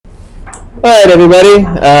All right, everybody.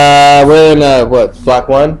 We're in what, block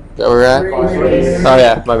 1? Is that where we're at? Oh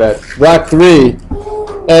yeah, my bad. Block 3,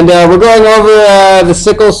 and we're going over the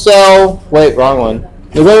sickle cell. Wait, wrong one.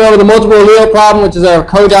 We're going over the multiple allele problem, which is our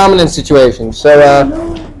codominant situation. So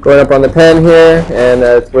going up on the pen here, and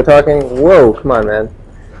we're talking. Whoa, come on, man!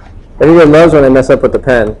 Everyone loves when I mess up with the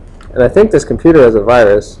pen, and I think this computer has a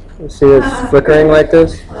virus. You see it's flickering like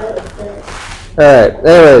this. All right.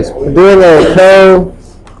 Anyways, we're doing a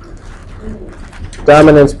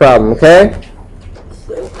dominance problem, okay?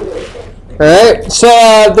 Alright, so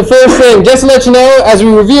the first thing, just to let you know, as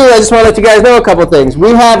we review, I just want to let you guys know a couple things.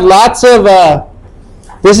 We have lots of,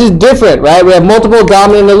 this is different, right? We have multiple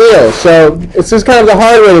dominant alleles, so it's just kind of the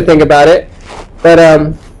hard way to think about it. But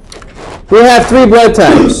we have 3 blood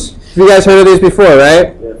types. You guys heard of these before,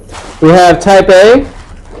 right? We have type A,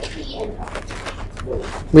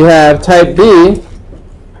 we have type B.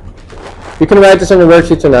 You can write this on the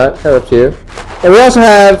worksheets or not, that's up to you. And we also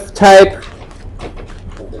have type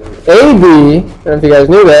AB, I don't know if you guys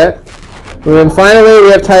knew that. And then finally we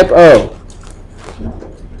have type O.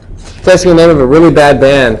 It's actually the name of a really bad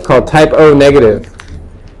band called Type O Negative.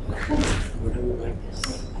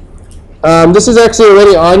 This is actually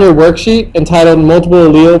already on your worksheet entitled Multiple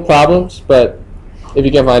Allele Problems, but if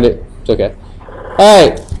you can't find it, it's okay.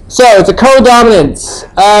 Alright, so it's a codominance.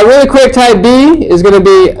 Really quick, type B is going to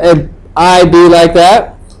be a IB like that.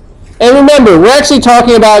 And remember, we're actually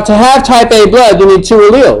talking about to have type A blood, you need 2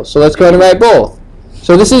 alleles. So let's go ahead and write both.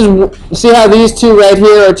 So this is, see how these 2 right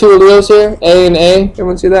here are 2 alleles here? A and A,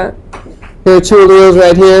 everyone see that? Here are 2 alleles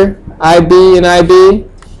right here, IB and IB.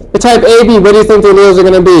 The type AB, what do you think the alleles are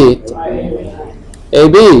going to be?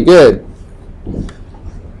 AB, good.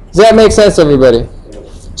 Does that make sense, everybody?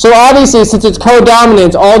 So obviously, since it's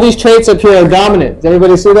codominant, all these traits up here are dominant. Does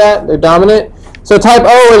everybody see that? They're dominant. So type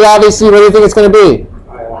O is obviously, what do you think it's going to be?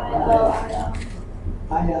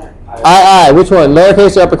 I. Which one?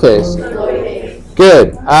 Lowercase or uppercase?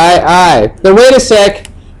 Good. I. Then wait a sec.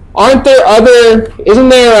 Aren't there other, isn't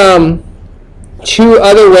there 2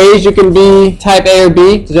 other ways you can be type A or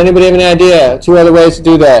B? Does anybody have any idea? 2 other ways to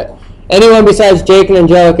do that? Anyone besides Jake and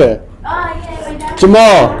Angelica?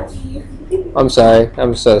 Jamal. I'm sorry.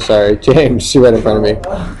 I'm so sorry. James, you're right in front of me.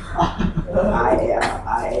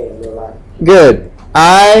 Good.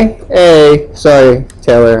 I-A. Sorry,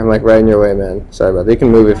 Taylor. I'm like right in your way, man. Sorry about that. You can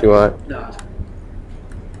move if you want.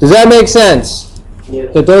 Does that make sense? Yeah.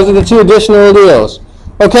 That those are the 2 additional alleles.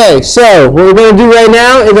 Okay, so what we're going to do right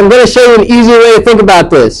now is I'm going to show you an easier way to think about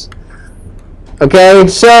this. Okay,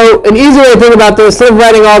 so an easy way to think about this, instead of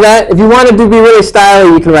writing all that, if you wanted to be really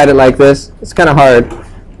stylish, you can write it like this. It's kind of hard.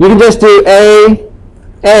 You can just do A.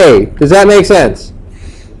 Does that make sense?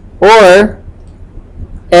 Or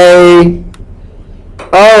A.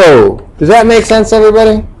 Oh, does that make sense,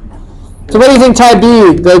 everybody? So what do you think type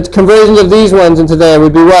B, the conversions of these ones into there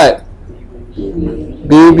would be what?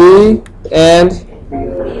 BB and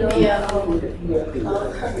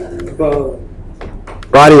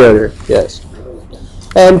body odor, yes.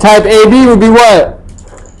 And type AB would be what?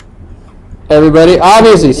 Everybody,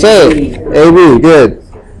 obviously, say it. AB, good.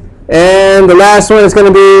 And the last one is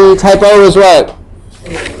going to be type O is what?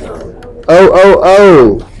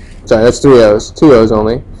 O. Sorry, that's 3 O's. 2 O's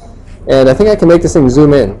only. And I think I can make this thing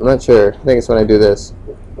zoom in. I'm not sure. I think it's when I do this.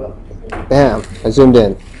 Bam. I zoomed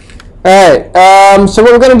in. Alright. So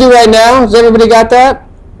what we're going to do right now, has everybody got that?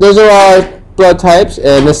 Those are our blood types.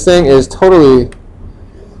 And this thing is totally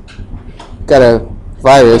got a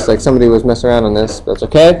virus. Like somebody was messing around on this. That's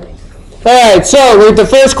okay. Alright. So the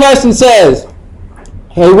first question says,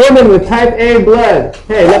 a woman with type A blood.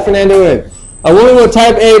 Hey, let Fernando in. A woman with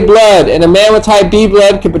type A blood and a man with type B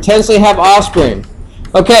blood could potentially have offspring.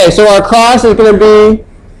 Okay, so our cross is going to be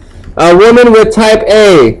a woman with type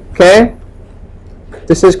A. Okay?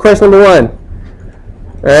 This is question number 1.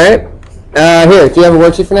 Alright? Here, do you have a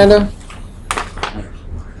worksheet, Fernando?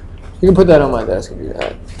 You can put that on my desk if you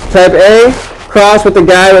have. Type A, cross with the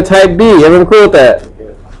guy with type B. Everyone cool with that?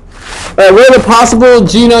 Alright, what are the possible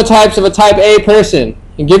genotypes of a type A person?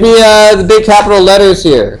 And give me the big capital letters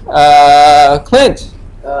here. Clint.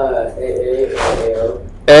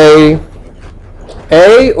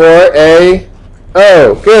 A or A.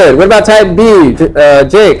 O. Good. What about type B?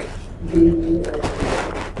 Jake.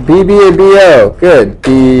 BB or BO. Good.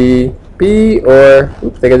 B or,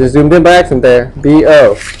 oops, I think I just zoomed in by accident there.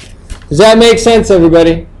 BO. Does that make sense,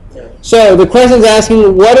 everybody? Yeah. So the question is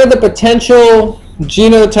asking, what are the potential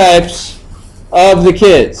genotypes of the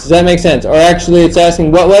kids? Does that make sense? Or actually it's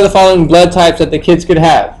asking, what are the following blood types that the kids could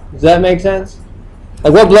have? Does that make sense?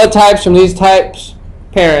 Like what blood types from these types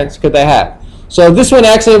parents could they have? So this one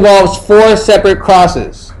actually involves 4 separate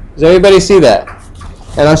crosses. Does Does everybody see that?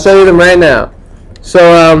 And I'll show you them right now.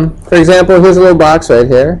 So, for example, here's a little box right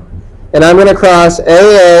here. And I'm going to cross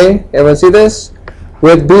AA, everyone see this?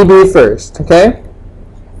 With BB first, okay?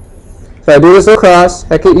 So I do this little cross,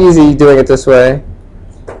 heck it easy doing it this way.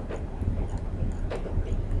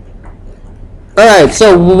 Alright,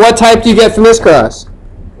 so what type do you get from this cross?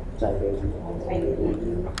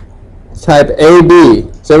 Type AB.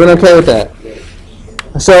 Is everyone okay with that?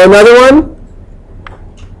 So another one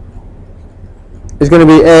is going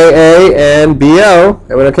to be AA and BO.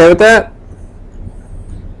 Everyone okay with that?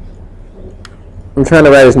 I'm trying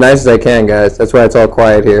to write as nice as I can, guys. That's why it's all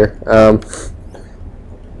quiet here. Alright,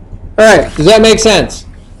 does that make sense?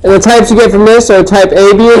 And the types you get from this are type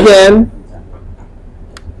AB again,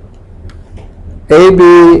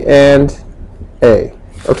 AB and A.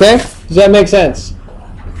 Okay? Does that make sense?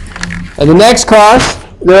 And the next cross,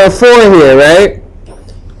 there are 4 here, right?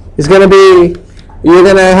 It's going to be, you're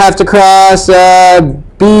going to have to cross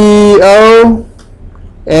BO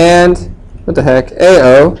and, what the heck,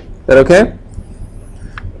 AO. Is that okay?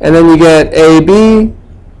 And then you get AB,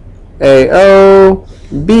 AO,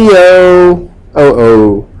 BO,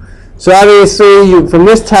 OO. So obviously, from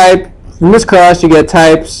this type, from this cross, you get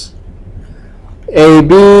types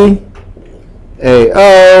AB,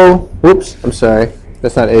 AO. Whoops, I'm sorry.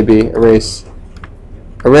 That's not AB. Erase.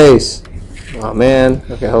 Erase. Oh man.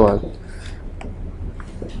 Okay, hold on.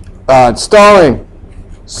 It's stalling.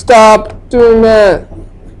 Stop doing that.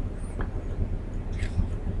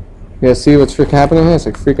 You guys see what's happening here? It's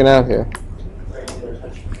like freaking out here.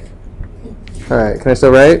 Alright, can I still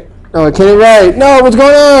write? No, I can't write. No, what's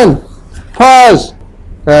going on? Pause.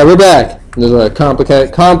 Alright, we're back. There's a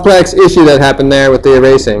complex issue that happened there with the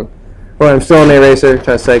erasing. Well, I'm still on the eraser,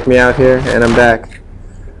 trying to psych me out here, and I'm back.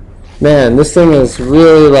 Man, this thing is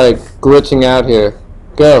really like glitching out here.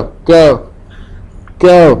 Go, go,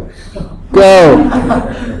 go, go.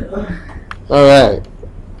 Alright.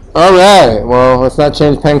 Alright, well, let's not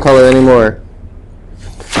change pen color anymore.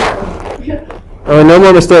 Oh, no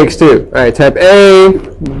more mistakes, too. Alright, type A,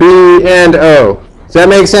 B, and O. Does that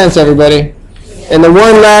make sense, everybody? And the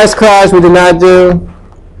one last cross we did not do.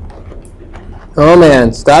 Oh,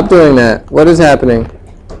 man, stop doing that. What is happening?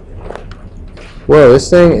 Whoa, this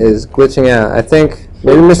thing is glitching out. I think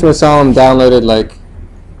maybe Mr. Masalam downloaded, like,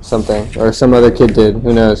 something, or some other kid did.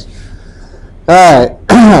 Who knows? Alright.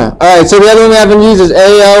 Alright, so the other one we haven't used is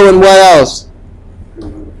AO and what else?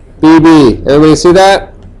 BB. Everybody see that?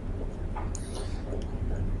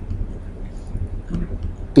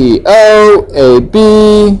 BO,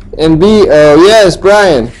 AB, and BO. Yes,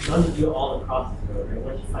 Brian. You don't have to do all the crosses, though, right?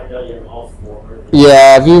 Once you find out you have all 4.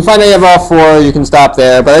 Yeah, if you find out you have all 4, you can stop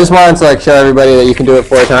there. But I just wanted to like show everybody that you can do it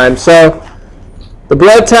 4 times. So, the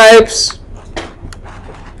blood types,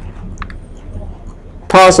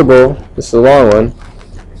 possible, this is a long one,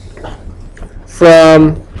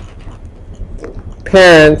 from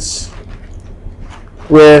parents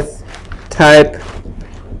with type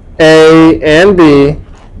A and B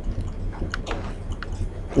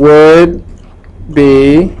would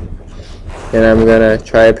be, and I'm going to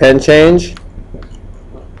try a pen change,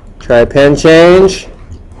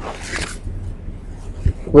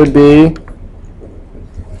 would be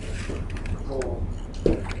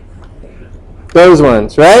those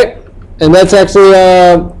ones, right? And that's actually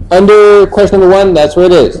under question number 1, that's what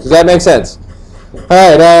it is. Does that make sense?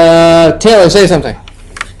 Alright, Taylor, say something.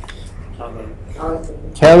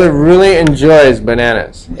 Taylor really enjoys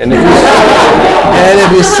bananas. And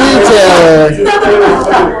if you see Taylor,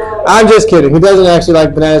 I'm just kidding. He doesn't actually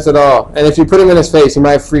like bananas at all. And if you put him in his face, he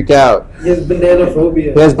might freak out. He has banana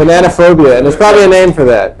phobia. He has banana phobia, and there's probably a name for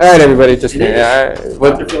that. All right, everybody, just kidding.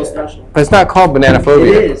 Dr. Phil Special. But it's not called banana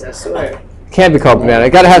phobia. It is, I swear. Can't be called banana.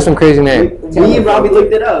 It got to have some crazy name. Me and Robbie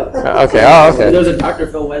looked it up. Okay. Oh, okay. There's a Dr.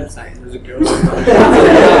 Phil website. There's a girl. All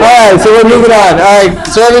right, so we're moving on. All right,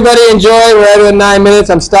 so everybody enjoy. We're at 9 minutes.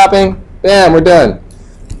 I'm stopping. Bam, we're done.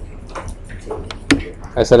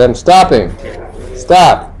 I said I'm stopping.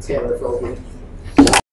 Stop. Taylor phobia.